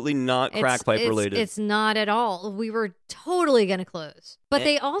absolutely not crack pipe related. It's not at all. We were totally going to close. But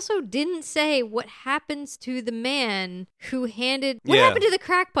they also didn't say what happens to the man who handed... What Yeah. happened to the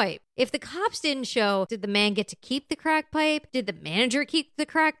crack pipe? If the cops didn't show, did the man get to keep the crack pipe? Did the manager keep the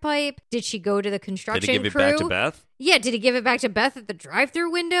crack pipe? Did she go to the construction Did he give it crew? back to Beth? Yeah, did he give it back to Beth at the drive-thru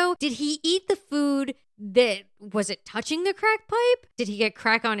window? Did he eat the food that... Was it touching the crack pipe? Did he get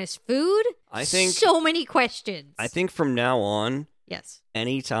crack on his food? I think- So many questions. I think from now on, Yes.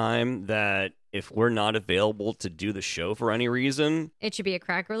 anytime that if we're not available to do the show for any reason, It should be a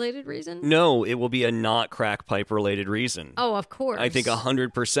crack-related reason? no, it will be a not crack pipe related reason. Oh, of course. I think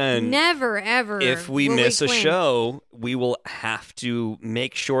 100%. Never, ever. If we will miss a claim- show, we will have to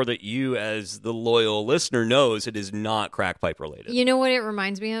make sure that you, as the loyal listener, knows it is not crack pipe related. You know what it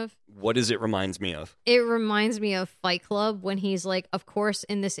reminds me of? What does it reminds me of? It reminds me of Fight Club when he's like, of course,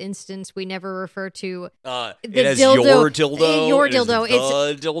 in this instance, we never refer to It has dildo- your dildo. Your it is dildo. the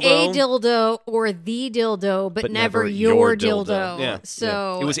It's dildo. a dildo or the dildo, but never your dildo. Yeah,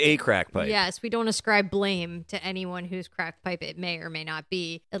 So yeah. It was a crack pipe. Yes, we don't ascribe blame to anyone whose crack pipe it may or may not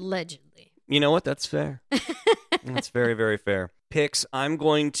be, allegedly. You know what? That's fair. That's very, very fair. Pix, I'm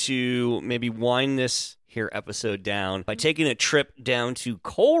going to maybe wind this here episode down by taking a trip down to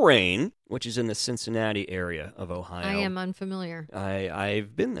Coleraine, which is in the Cincinnati area of Ohio. I am unfamiliar.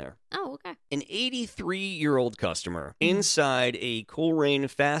 I've been there. Oh, okay. An 83-year-old customer inside a Coleraine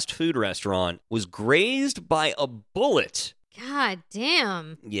fast food restaurant was grazed by a bullet. God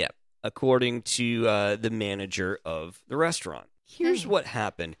damn. Yeah, according to the manager of the restaurant. Here's what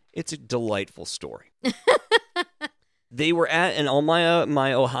happened. It's a delightful story. They were at, and all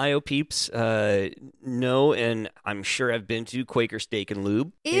my Ohio peeps know, and I'm sure have been to Quaker Steak and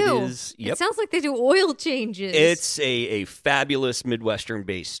Lube. Ew. It is, yep. It sounds like they do oil changes. It's a fabulous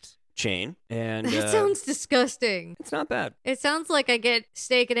Midwestern-based chain, and That sounds disgusting. it's not bad. It sounds like I get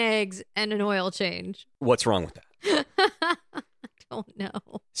steak and eggs and an oil change. What's wrong with that? I don't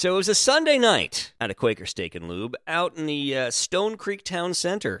know. So it was a Sunday night at a Quaker Steak and Lube out in the Stone Creek Town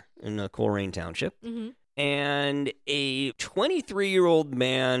Center in Coleraine Township. hmm And a 23-year-old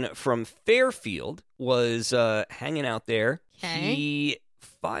man from Fairfield was hanging out there. Okay. He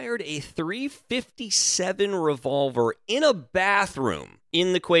fired a .357 revolver in a bathroom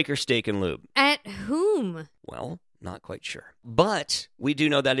in the Quaker Steak and Lube. At whom? Well, not quite sure. But we do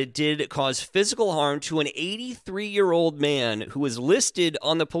know that it did cause physical harm to an 83-year-old man who was listed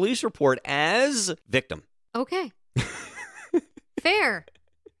on the police report as victim. Okay. Fair.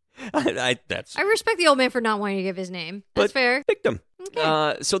 That's I respect the old man for not wanting to give his name. That's But- fair. victim.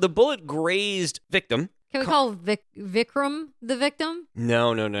 Okay. So the bullet grazed victim. Can we call Vikram the victim?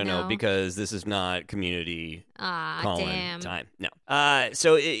 No, No. because this is not community Ah, calling damn. time. No.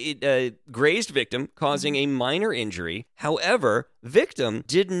 So it grazed victim, causing a minor injury. However, victim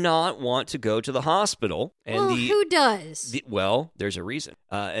did not want to go to the hospital. And Well, who does? well, there's a reason.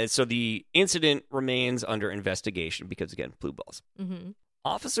 And so the incident remains under investigation because, again, blue balls. hmm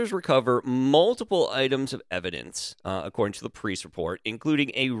Officers recover multiple items of evidence, according to the police report,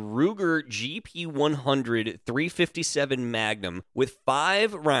 including a Ruger GP100 357 Magnum with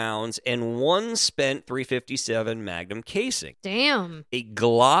 5 rounds and 1 spent 357 Magnum casing, Damn. a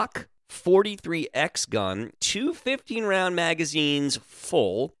Glock 43X gun, 2 15-round magazines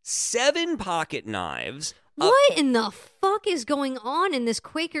full, 7 pocket knives, What in the fuck is going on in this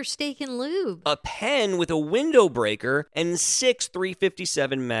Quaker Steak and Lube? a pen with a window breaker, and 6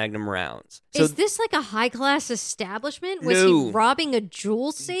 357 Magnum rounds. So Is this like a high class establishment? Was No. he robbing a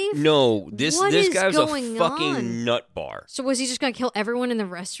jewel safe? no, this What this is guy was a going fucking on? nut bar. So was he just going to kill everyone in the It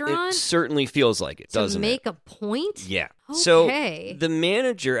restaurant certainly feels like it, to doesn't make it? a point? Yeah. Okay. So the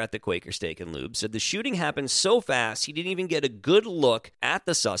manager at the Quaker Steak and Lube said the shooting happened so fast he didn't even get a good look at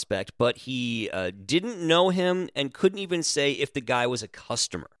the suspect, but he didn't know him and couldn't even say if the guy was a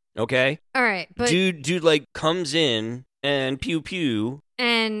customer. Okay, All right, but dude like comes in and pew pew.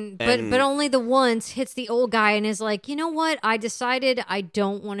 But only the once hits the old guy and is like, you know what? I decided I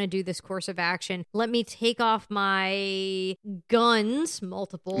don't want to do this course of action. Let me take off my guns,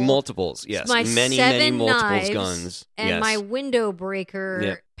 Multiples, yes. my many multiples knives guns. and yes. my window breaker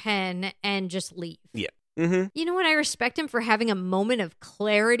Yep. pen and just leave. Yeah. Mm-hmm. You know what? I respect him for having a moment of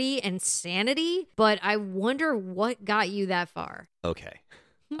clarity and sanity, but I wonder what got you that far. Okay.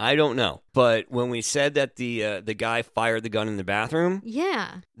 I don't know. But when we said that the guy fired the gun in the bathroom,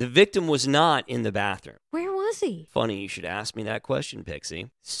 Yeah. the victim was not in the bathroom. Where was he? Funny you should ask me that question, Pixie.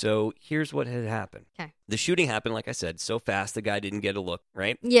 So here's what had happened. Okay. The shooting happened, like I said, so fast the guy didn't get a look,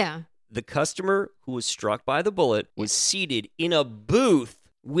 right? Yeah. The customer who was struck by the bullet was seated in a booth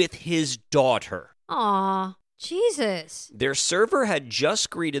with his daughter. Aw. Jesus. Their server had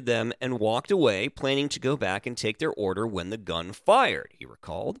just greeted them and walked away, planning to go back and take their order when the gun fired, he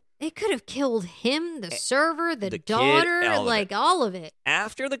recalled. It could have killed him, the server, the kid, daughter, all of like it. all of it.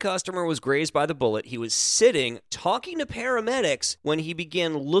 After the customer was grazed by the bullet, he was sitting talking to paramedics when he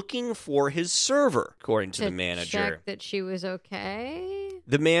began looking for his server, according to the manager. Check that she was okay.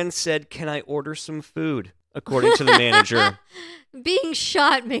 The man said, "Can I order some food?" According to the manager. Being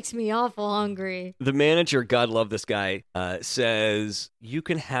shot makes me awful hungry. The manager, God love this guy, says, "You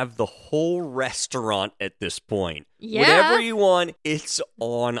can have the whole restaurant at this point. Yeah. Whatever you want, it's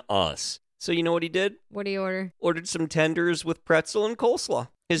on us." So you know what he did? What do you order? Ordered some tenders with pretzel and coleslaw.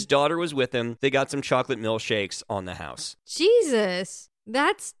 His daughter was with him. They got some chocolate milkshakes on the house. Jesus.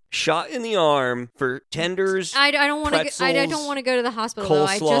 That's Shot in the arm for tenders I don't want to pretzels, I don't want to go to the hospital though.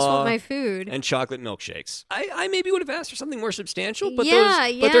 I just coleslaw, want my food. and chocolate milkshakes. I maybe would have asked for something more substantial, but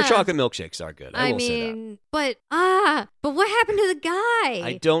Yeah, but their yeah. chocolate milkshakes are good. I I will say that. mean, but what happened to the guy?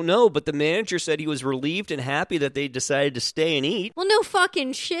 I don't know, but the manager said he was relieved and happy that they decided to stay and eat. Well, no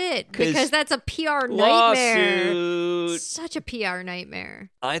fucking shit, 'Cause because that's a PR nightmare. Lawsuit. Such a PR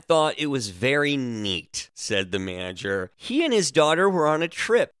nightmare. I thought it was very neat, said the manager. He and his daughter were on a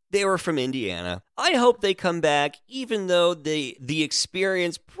trip. They were from Indiana. I hope they come back, even though the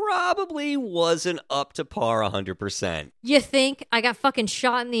experience probably wasn't up to par 100%. You think I got fucking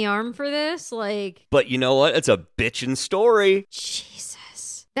shot in the arm for this? Like, But you know what? It's a bitchin' story. Jesus.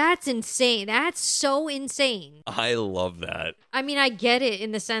 That's insane. That's so insane. I love that. I mean, I get it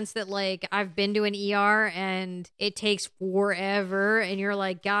in the sense that, like, I've been to an ER and it takes forever, and you're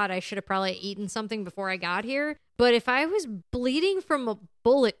like, God, I should have probably eaten something before I got here. But if I was bleeding from a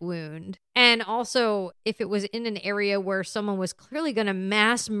bullet wound, and also if it was in an area where someone was clearly going to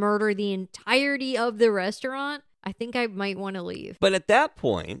mass murder the entirety of the restaurant, I think I might want to leave. But at that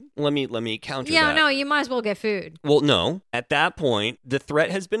point, let me counter that. Yeah, no, you might as well get food. Well, no. At that point, the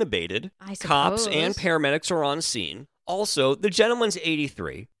threat has been abated. I Cops suppose. and paramedics are on scene. Also, the gentleman's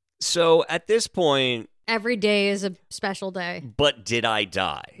 83. So at this point, Every day is a special day. but did I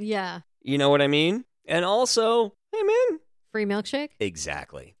die? Yeah. You know what I mean? And also, hey man, Free milkshake?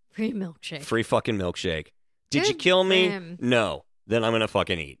 exactly. Free milkshake. Free fucking milkshake. Did you Good kill for me? him. No. Then I'm gonna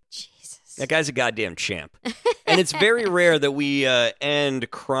fucking eat. Jesus. That guy's a goddamn champ. And it's very rare that we end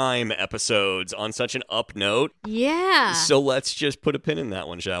crime episodes on such an up note. Yeah. So let's just put a pin in that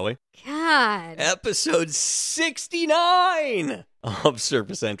one, shall we? God. Episode 69 of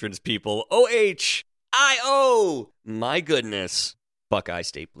Surface Entrance, people. OHIO. My goodness. Buckeye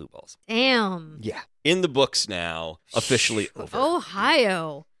State Blue Balls. Damn. Yeah. In the books now. Officially over.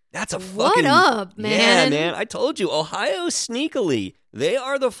 Ohio. That's a What fucking... up, Yeah, man? man. I told you. Ohio sneakily. They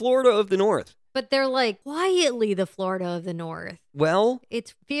are the Florida of the North. But they're like quietly the Florida of the North. Well,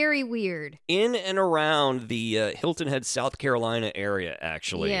 It's very weird. in and around the Hilton Head, South Carolina area,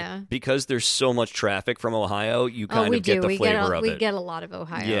 actually. Yeah. Because there's so much traffic from Ohio, you kind we of get do. the We flavor of we it. get a lot of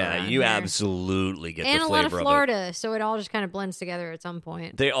Ohio. Yeah, around you here. absolutely get And the a flavor lot of of it. Florida, so it all just kind of blends together at some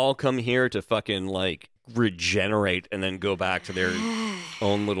point. They all come here to fucking like regenerate and then go back to their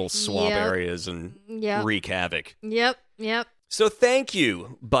own little swamp Yep. areas and Yep. wreak havoc. Yep. So thank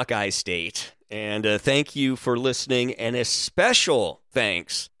you, Buckeye State. And thank you for listening. And a special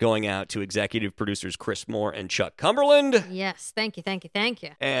thanks going out to executive producers Chris Moore and Chuck Cumberland. Yes. Thank you.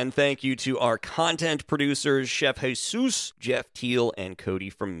 And thank you to our content producers, Chef Jesus, Jeff Teal, and Cody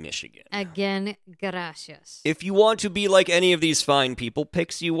from Michigan. Again, gracias. If you want to be like any of these fine people,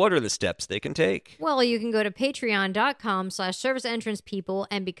 Pixie, what are the steps they can take? Well, you can go to patreon.com/serviceentrancepeople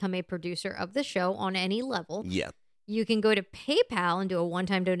and become a producer of the show on any level. Yeah. You can go to PayPal and do a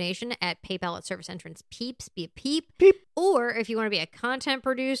one-time donation at PayPal at Service Entrance Peeps, be a peep. Peep. Or if you want to be a content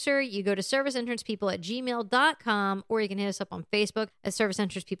producer, you go to serviceentrancepeople@gmail.com, or you can hit us up on Facebook at Service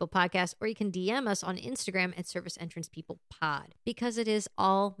Entrance People Podcast, or you can DM us on Instagram at Service Entrance People Pod, because it is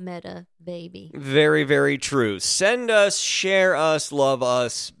all meta, baby. Very, very true. Send us, share us, love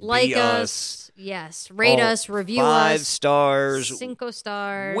us, Like be us. Yes. Rate All us, review 5 us. stars 5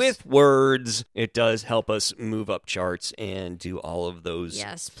 stars. with words. It does help us move up charts and do all of those.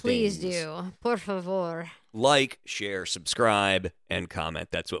 Yes, please things. do. Por favor. Like, share, subscribe, and comment.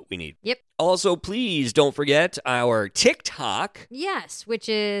 That's what we need. Yep. Also, please don't forget our TikTok. Yes, which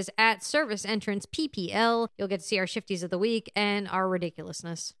is at Service Entrance PPL. You'll get to see our shifties of the week and our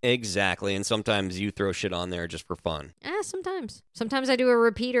ridiculousness. Exactly. And sometimes you throw shit on there just for fun. Sometimes. Sometimes I do a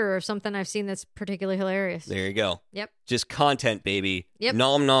repeater of something I've seen that's particularly hilarious. There you go. Yep. Just content, baby. Yep.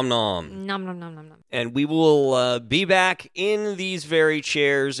 Nom, nom, nom. Nom, nom, nom, nom, nom. And we will be back in these very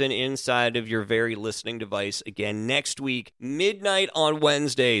chairs and inside of your very listening device again next week, midnight on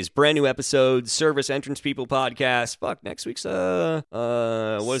Wednesdays. Brand new episode, Service Entrance People Podcast. Fuck, next week's, what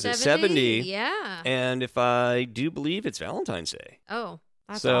is it, 70? Yeah. And if I do believe it's Valentine's Day. Oh,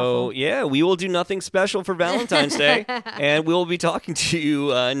 that's So, awful. yeah, we will do nothing special for Valentine's Day. And we'll be talking to you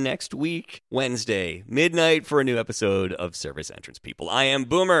next week, Wednesday, midnight, for a new episode of Service Entrance People. I am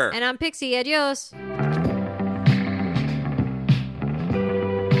Boomer. And I'm Pixie. Adios.